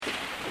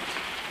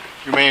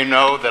You may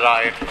know that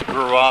I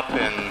grew up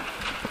in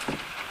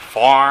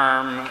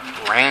farm,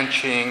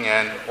 ranching,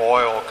 and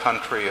oil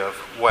country of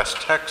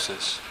West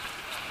Texas.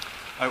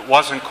 It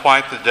wasn't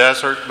quite the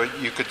desert, but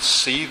you could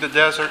see the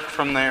desert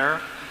from there.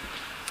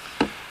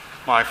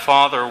 My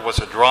father was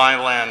a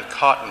dryland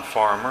cotton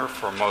farmer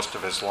for most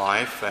of his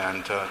life,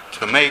 and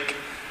to make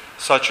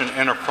such an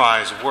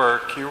enterprise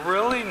work, you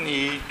really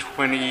need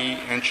 20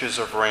 inches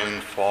of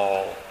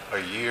rainfall a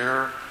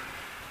year.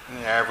 And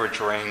the average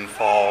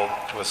rainfall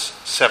was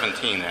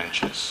 17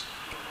 inches.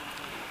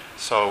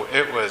 So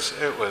it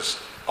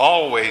was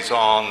always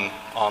on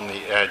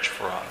the edge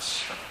for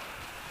us.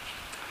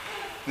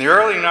 In the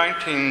early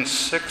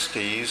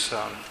 1960s,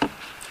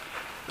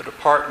 the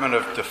Department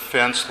of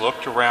Defense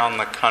looked around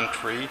the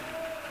country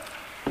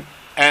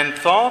and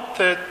thought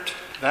that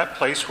that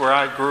place where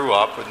I grew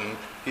up would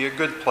be a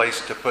good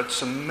place to put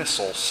some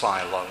missile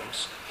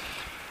silos,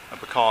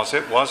 because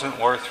it wasn't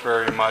worth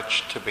very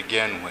much to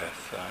begin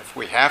with. If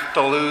we have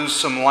to lose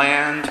some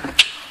land,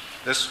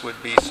 this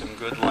would be some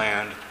good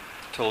land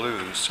to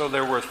lose. So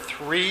there were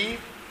 3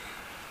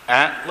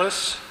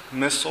 Atlas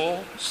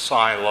missile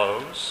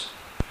silos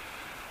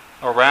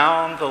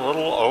around the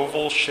little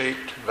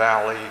oval-shaped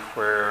valley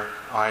where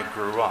I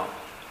grew up.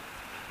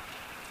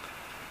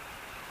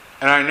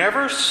 And I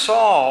never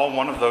saw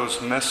one of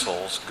those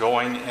missiles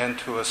going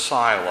into a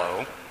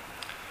silo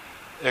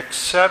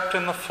except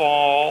in the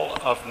fall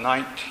of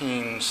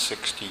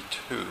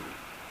 1962.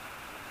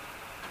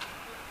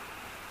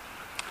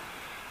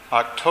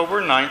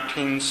 October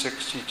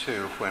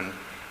 1962, when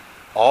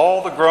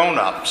all the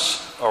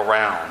grown-ups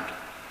around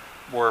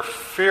were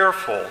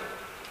fearful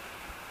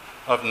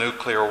of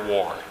nuclear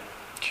war,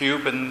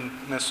 Cuban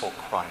Missile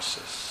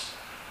Crisis.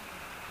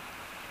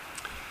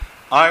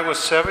 I was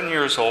 7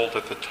 years old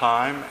at the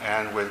time,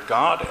 and with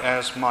God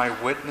as my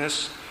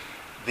witness,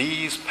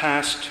 these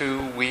past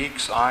 2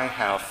 weeks I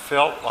have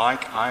felt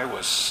like I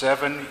was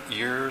 7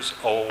 years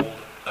old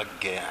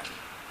again.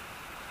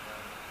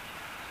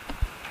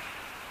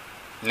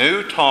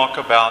 New talk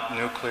about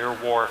nuclear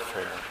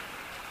warfare.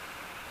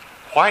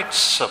 White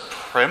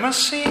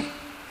supremacy?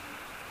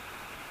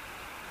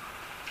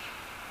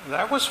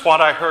 That was what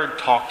I heard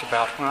talked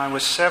about when I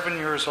was 7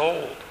 years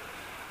old.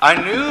 I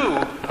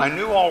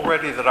knew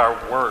already that our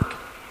work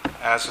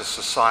as a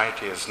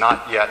society is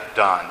not yet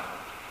done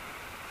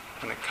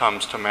when it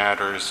comes to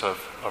matters of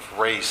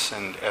race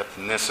and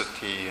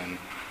ethnicity and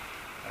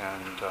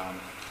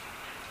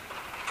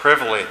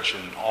privilege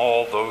and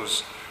all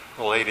those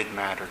related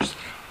matters.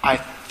 I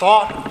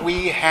thought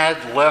we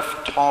had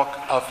left talk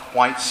of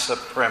white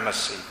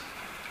supremacy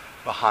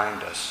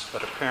behind us,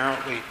 but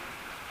apparently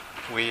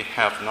we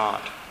have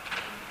not.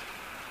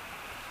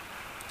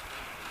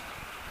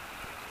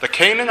 The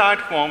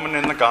Canaanite woman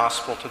in the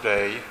gospel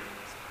today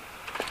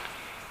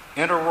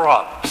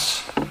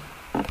interrupts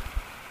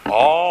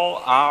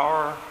all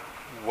our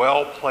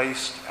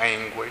well-placed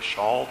anguish,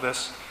 all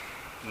this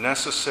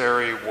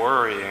necessary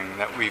worrying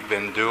that we've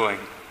been doing.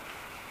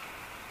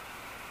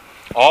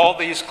 All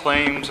these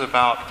claims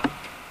about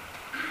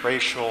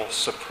racial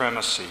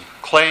supremacy,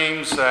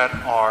 claims that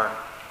are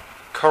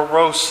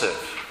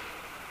corrosive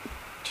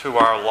to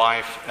our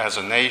life as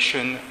a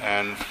nation,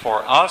 and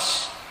for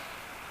us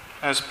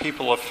as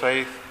people of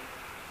faith,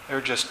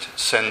 they're just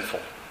sinful.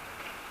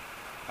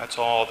 That's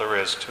all there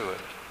is to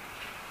it.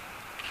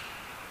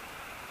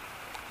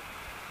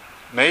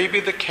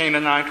 Maybe the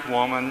Canaanite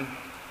woman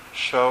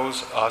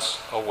shows us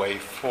a way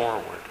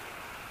forward.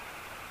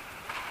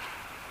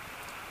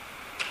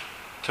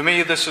 To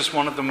me, this is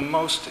one of the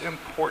most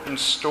important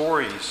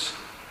stories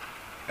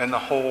in the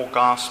whole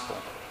gospel,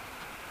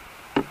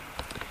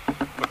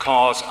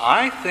 because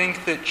I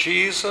think that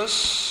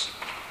Jesus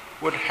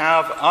would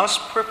have us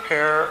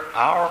prepare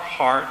our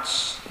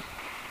hearts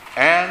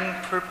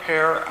and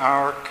prepare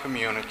our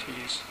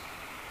communities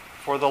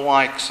for the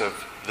likes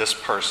of this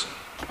person.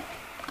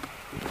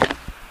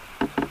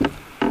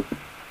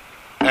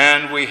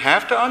 And we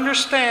have to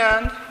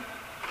understand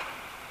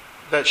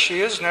that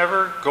she is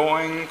never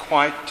going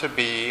quite to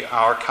be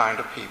our kind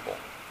of people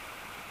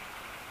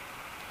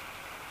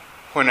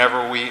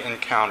whenever we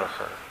encounter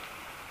her.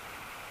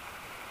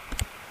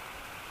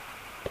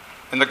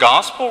 In the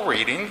gospel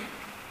reading,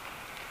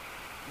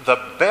 the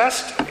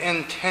best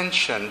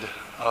intentioned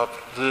of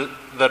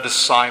the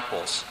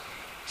disciples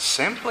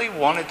simply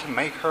wanted to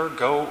make her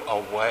go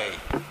away.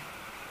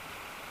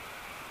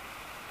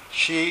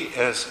 She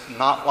is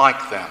not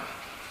like them.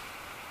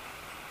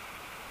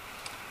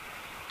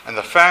 And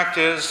the fact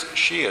is,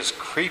 she is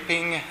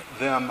creeping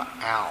them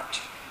out.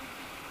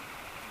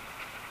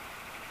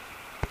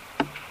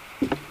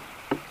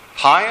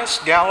 Pious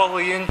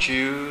Galilean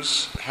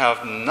Jews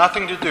have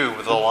nothing to do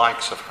with the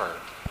likes of her.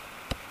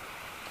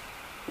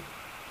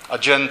 A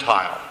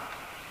Gentile,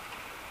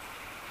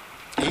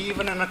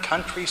 even in a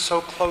country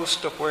so close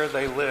to where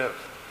they live,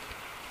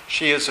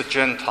 she is a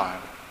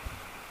Gentile.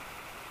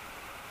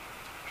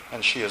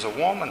 And she is a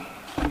woman.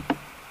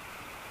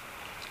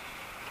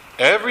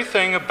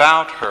 Everything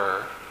about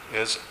her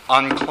is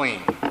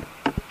unclean.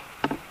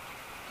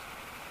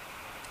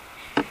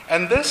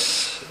 And the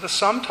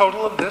sum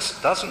total of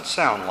this doesn't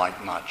sound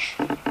like much.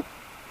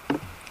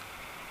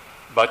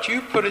 But you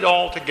put it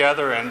all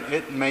together and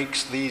it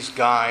makes these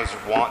guys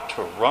want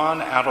to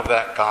run out of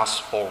that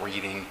gospel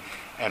reading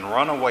and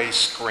run away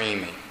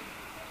screaming.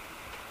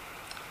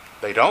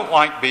 They don't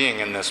like being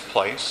in this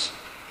place.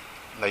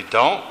 They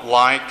don't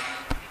like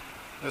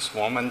this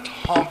woman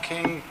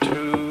talking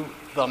to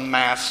the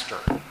master.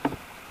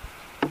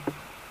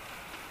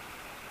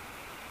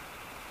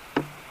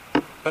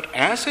 But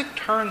as it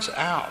turns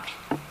out,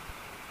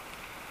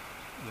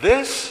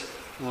 this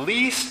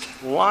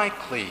least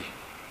likely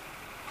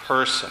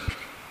person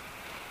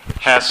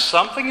has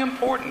something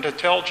important to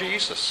tell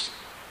Jesus.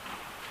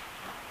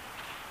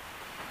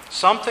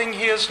 Something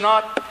he has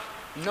not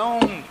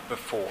known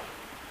before.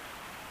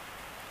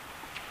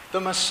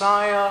 The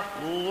Messiah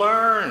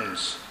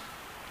learns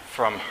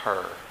from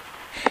her.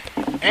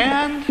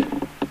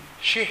 And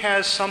she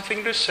has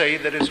something to say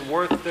that is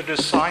worth the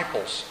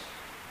disciples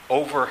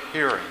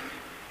overhearing.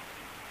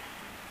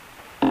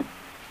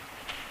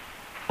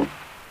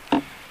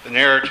 The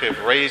narrative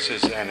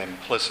raises an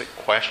implicit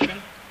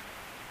question.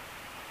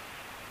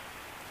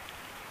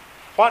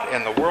 What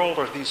in the world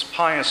are these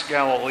pious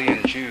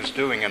Galilean Jews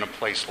doing in a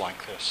place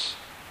like this?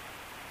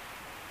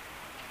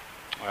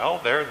 Well,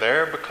 they're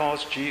there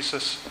because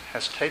Jesus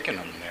has taken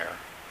them there.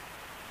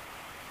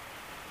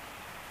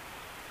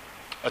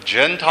 A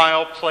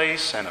Gentile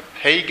place and a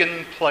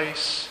pagan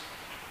place.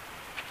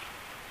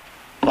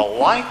 The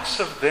likes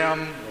of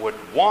them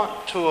would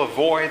want to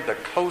avoid the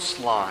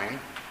coastline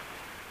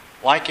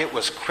like it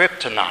was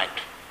kryptonite.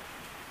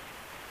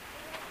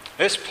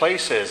 This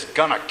place is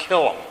gonna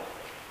kill them.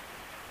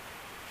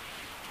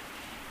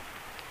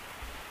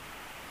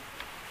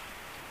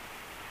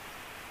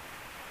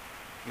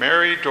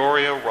 Mary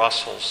Doria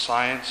Russell's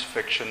science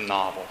fiction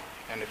novel.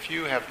 And if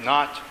you have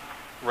not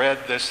read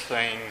this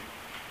thing,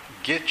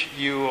 get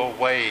you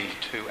away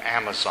to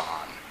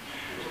Amazon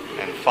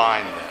and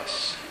find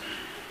this.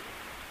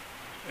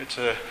 It's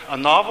a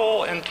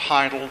novel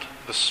entitled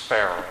The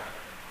Sparrow.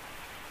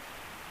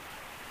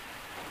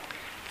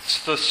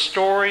 It's the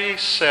story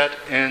set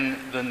in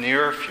the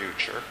near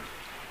future.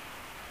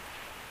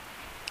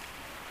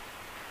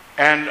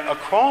 And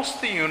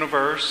across the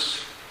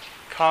universe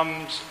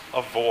comes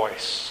a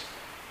voice.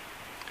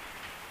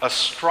 A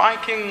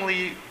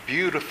strikingly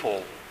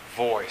beautiful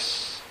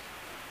voice.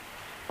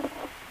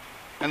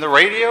 And the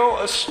radio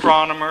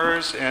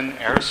astronomers in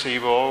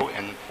Arecibo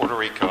in Puerto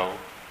Rico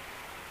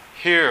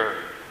hear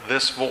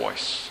this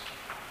voice.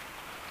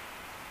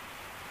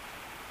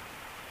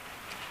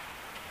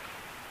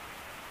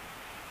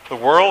 The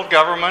world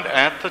government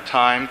at the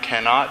time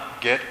cannot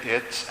get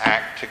its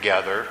act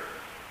together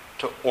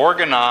to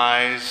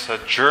organize a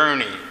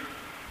journey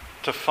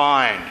to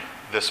find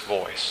this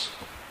voice.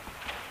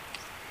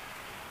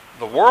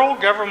 The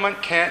world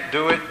government can't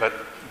do it, but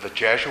the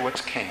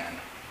Jesuits can.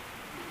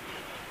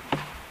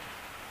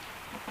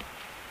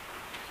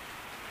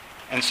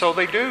 And so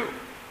they do.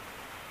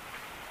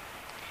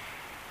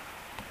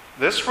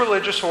 This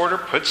religious order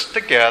puts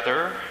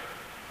together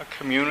a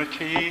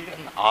community,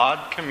 an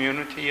odd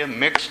community, a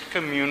mixed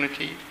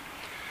community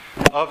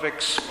of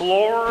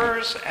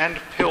explorers and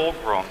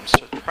pilgrims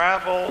to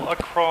travel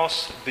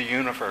across the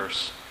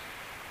universe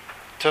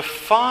to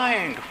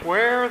find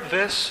where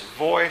this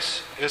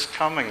voice is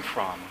coming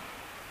from.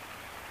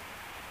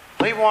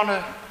 They want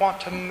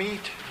to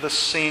meet the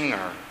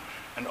singer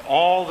and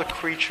all the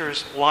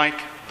creatures like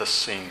the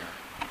singer.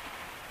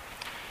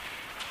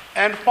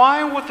 And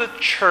why would the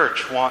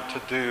church want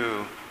to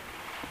do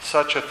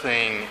such a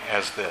thing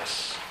as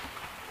this?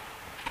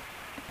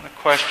 The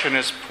question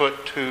is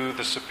put to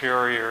the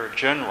Superior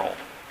General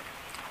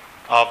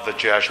of the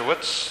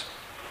Jesuits,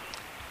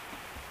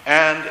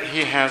 and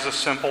he has a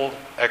simple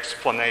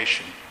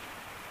explanation.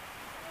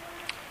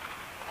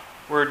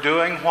 We're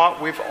doing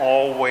what we've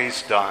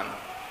always done.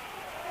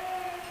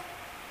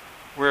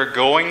 We're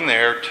going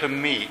there to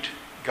meet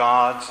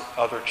God's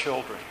other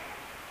children.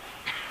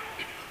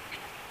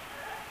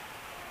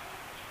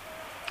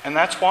 And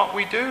that's what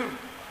we do.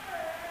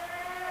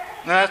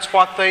 And that's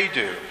what they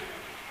do.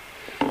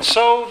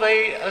 So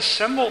they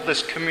assembled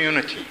this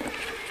community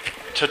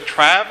to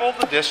travel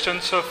the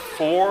distance of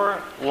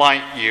 4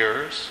 light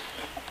years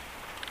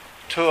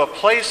to a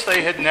place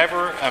they had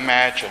never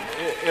imagined.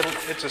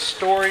 It's a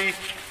story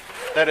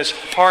that is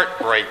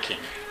heartbreaking.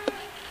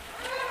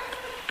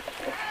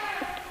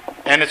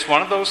 And it's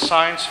one of those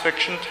science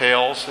fiction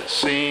tales that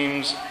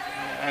seems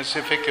as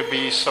if it could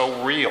be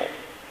so real.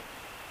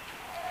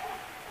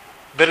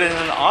 But in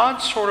an odd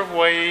sort of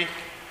way,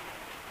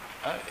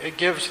 it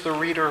gives the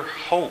reader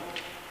hope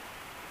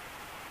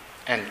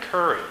and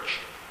courage.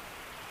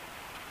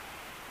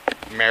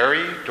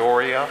 Mary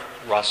Doria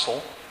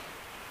Russell,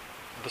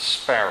 The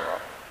Sparrow.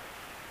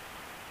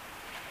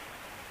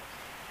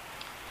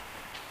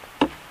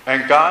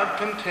 And God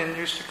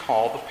continues to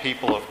call the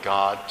people of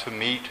God to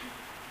meet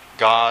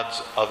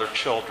God's other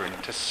children,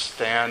 to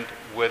stand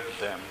with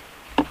them,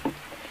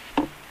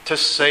 to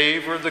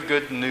savor the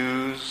good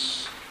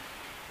news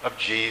of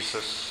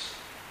Jesus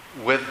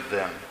with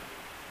them,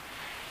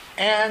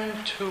 and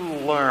to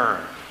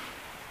learn.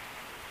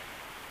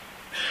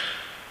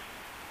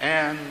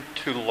 And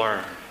to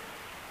learn.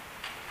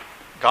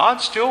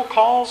 God still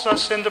calls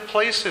us into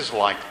places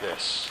like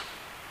this.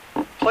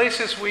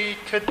 Places we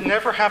could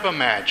never have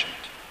imagined.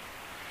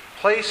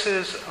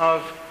 Places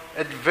of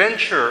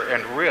adventure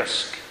and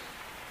risk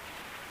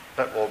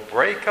that will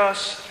break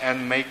us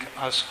and make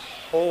us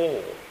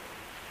whole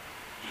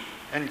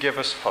and give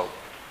us hope.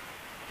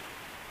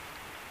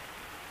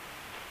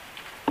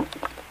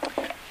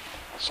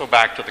 So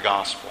back to the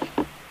gospel,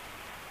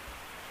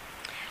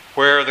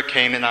 where the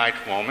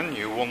Canaanite woman,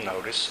 you will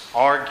notice,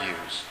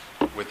 argues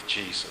with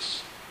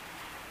Jesus.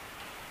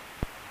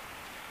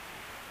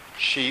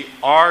 She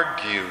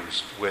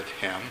argues with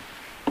him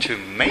to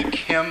make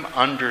him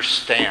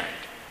understand.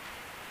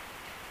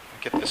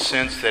 I get the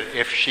sense that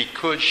if she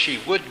could, she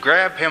would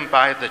grab him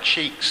by the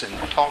cheeks and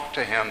talk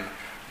to him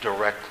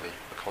directly,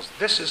 because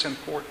this is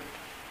important.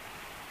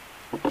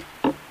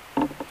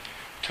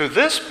 To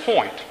this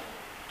point,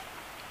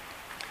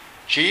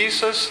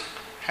 Jesus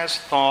has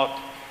thought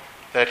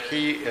that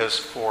he is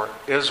for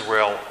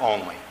Israel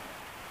only.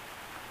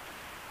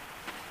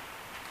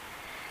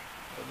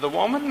 The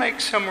woman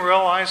makes him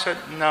realize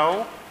that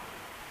no,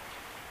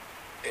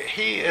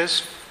 he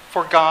is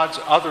for God's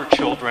other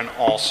children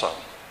also.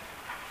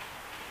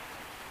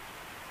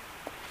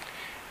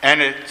 And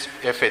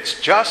if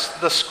it's just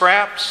the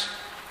scraps,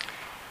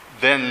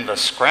 then the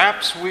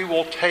scraps we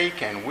will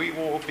take and we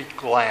will be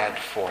glad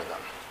for them.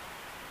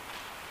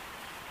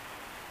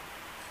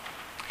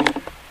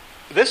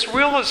 This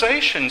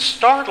realization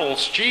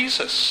startles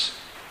Jesus.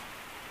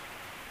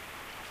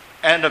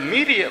 And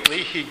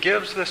immediately he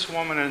gives this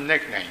woman a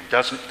nickname.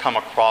 Doesn't come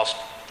across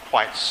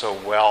quite so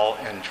well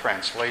in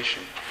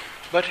translation.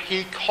 But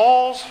he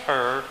calls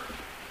her,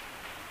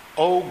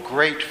 "O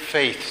great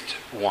faithed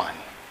one."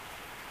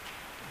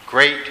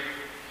 Great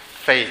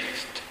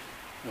faithed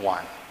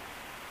one.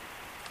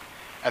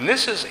 And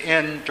this is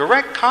in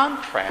direct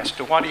contrast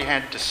to what he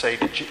had to say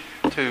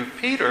to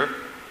Peter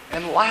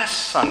in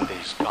last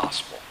Sunday's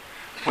gospel,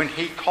 when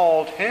he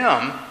called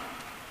him,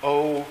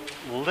 "O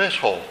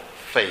little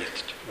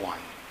faithed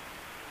one."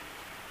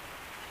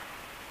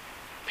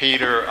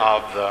 Peter,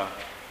 of the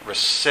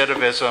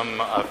recidivism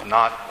of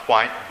not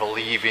quite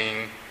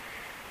believing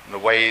in the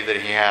way that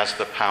he has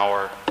the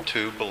power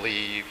to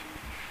believe,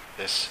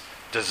 this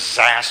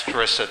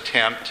disastrous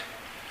attempt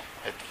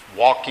at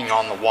walking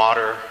on the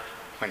water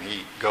when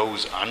he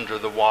goes under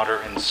the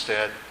water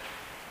instead.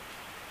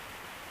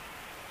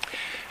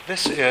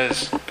 This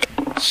is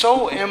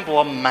so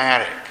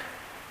emblematic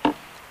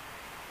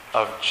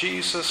of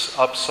Jesus'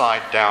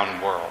 upside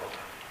down world.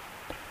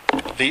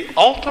 The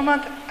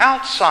ultimate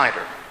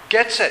outsider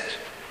gets it,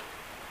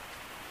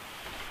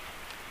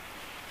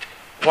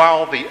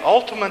 while the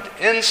ultimate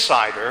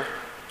insider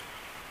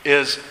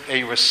is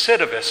a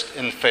recidivist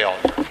in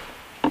failure.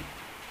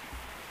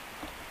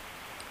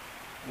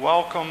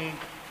 Welcome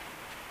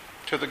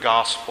to the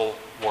gospel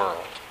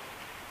world.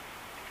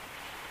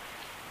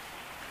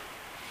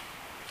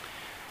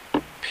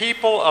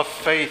 People of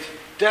faith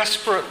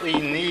desperately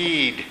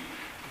need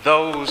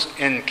those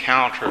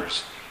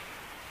encounters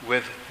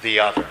with the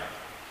other.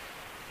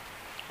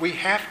 We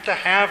have to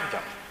have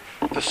them,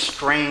 the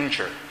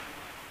stranger.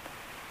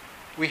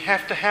 We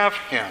have to have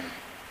him.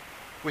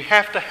 We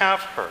have to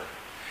have her.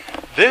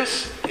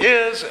 This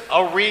is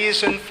a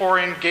reason for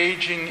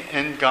engaging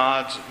in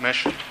God's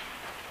mission.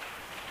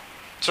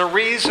 It's a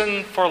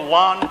reason for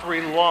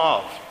laundry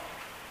love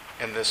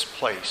in this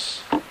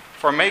place,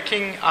 for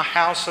making a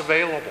house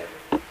available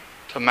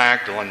to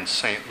Magdalene,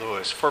 St.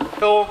 Louis, for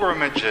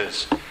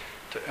pilgrimages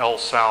to El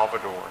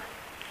Salvador,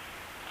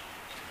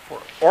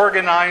 for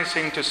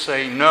organizing to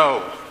say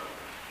no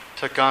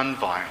to gun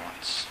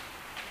violence.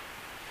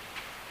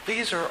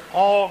 These are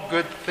all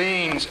good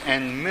things,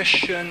 and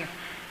mission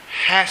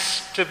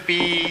has to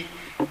be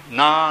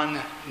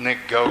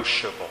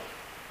non-negotiable.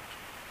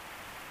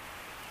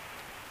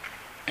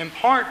 In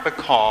part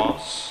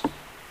because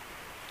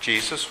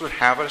Jesus would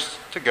have us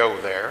to go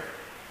there,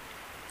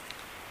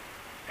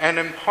 and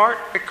in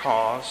part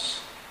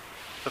because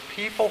the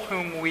people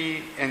whom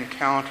we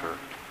encounter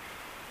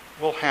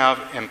will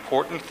have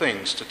important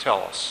things to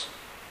tell us.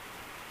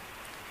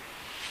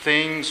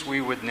 Things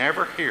we would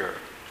never hear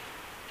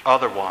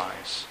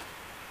otherwise.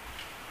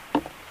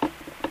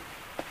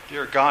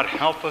 Dear God,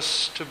 help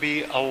us to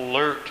be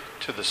alert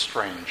to the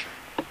stranger,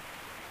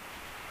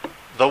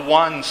 the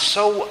one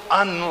so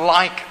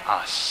unlike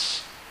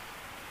us,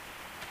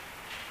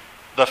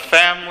 the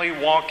family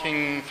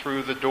walking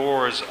through the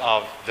doors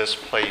of this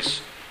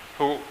place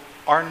who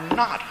are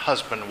not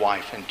husband,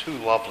 wife, and two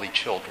lovely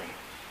children,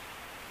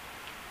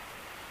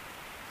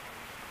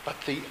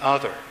 but the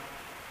other.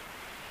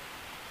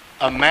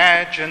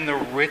 Imagine the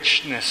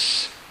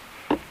richness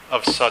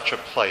of such a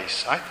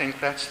place. I think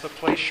that's the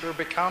place you're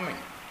becoming.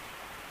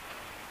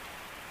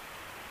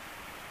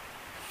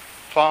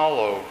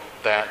 Follow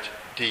that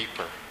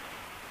deeper.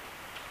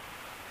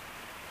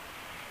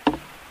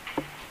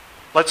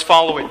 Let's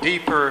follow it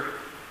deeper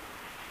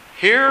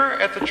here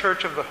at the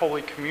Church of the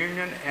Holy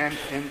Communion and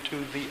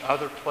into the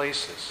other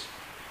places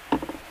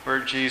where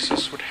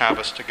Jesus would have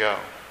us to go.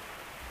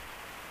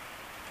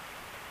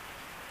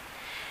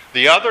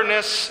 The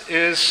otherness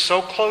is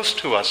so close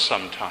to us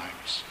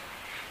sometimes.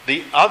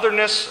 The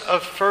otherness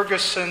of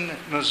Ferguson,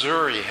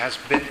 Missouri has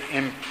been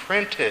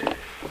imprinted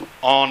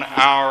on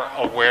our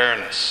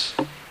awareness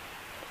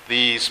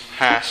these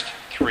past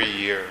 3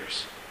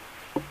 years.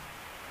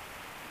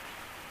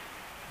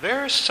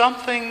 There's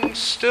something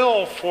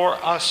still for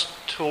us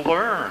to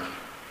learn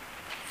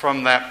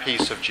from that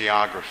piece of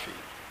geography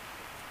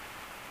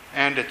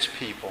and its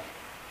people.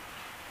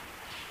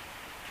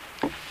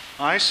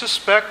 I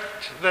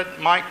suspect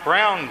that Mike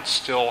Brown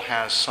still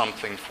has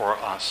something for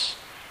us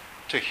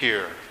to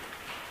hear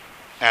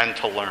and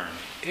to learn,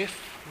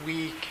 if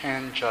we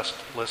can just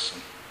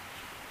listen.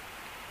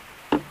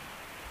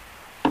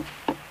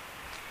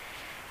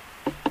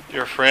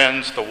 Dear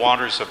friends, the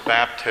waters of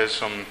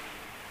baptism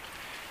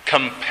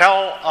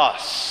compel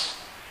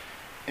us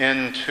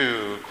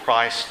into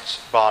Christ's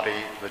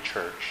body, the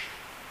church.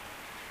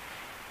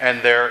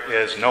 And there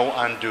is no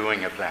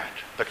undoing of that.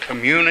 The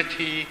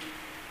community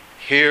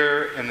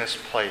here in this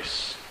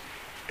place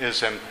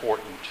is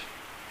important.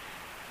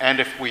 And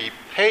if we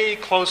pay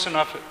close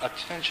enough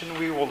attention,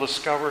 we will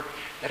discover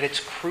that it's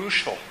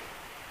crucial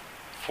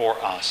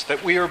for us,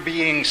 that we are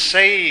being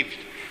saved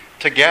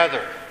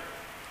together,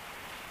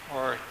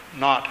 or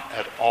not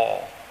at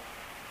all.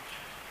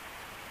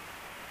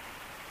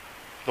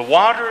 The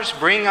waters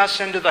bring us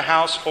into the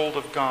household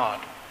of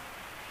God,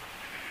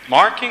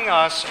 marking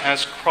us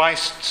as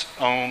Christ's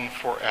own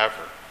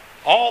forever.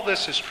 All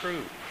this is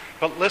true.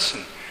 But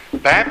listen,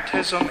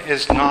 baptism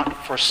is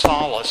not for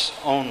solace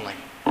only.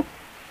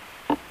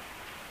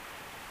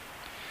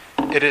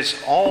 It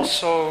is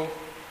also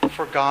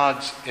for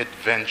God's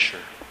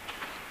adventure.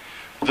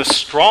 The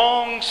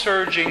strong,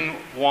 surging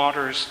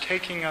waters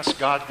taking us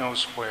God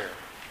knows where,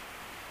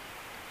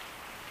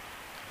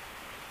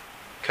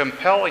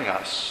 compelling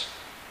us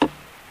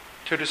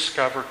to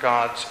discover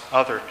God's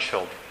other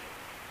children.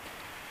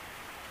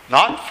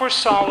 Not for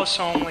solace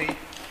only,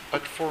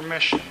 but for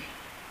mission.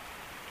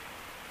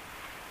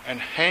 And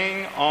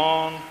hang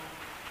on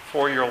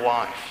for your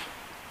life.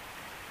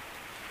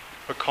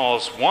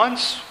 Because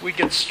once we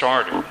get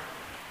started,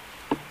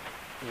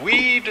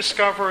 we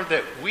discover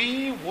that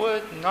we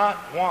would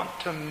not want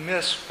to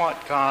miss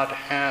what God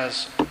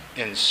has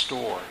in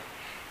store.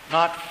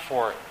 Not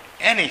for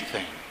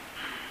anything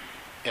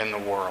in the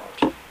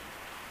world.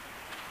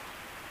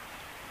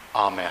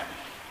 Amen.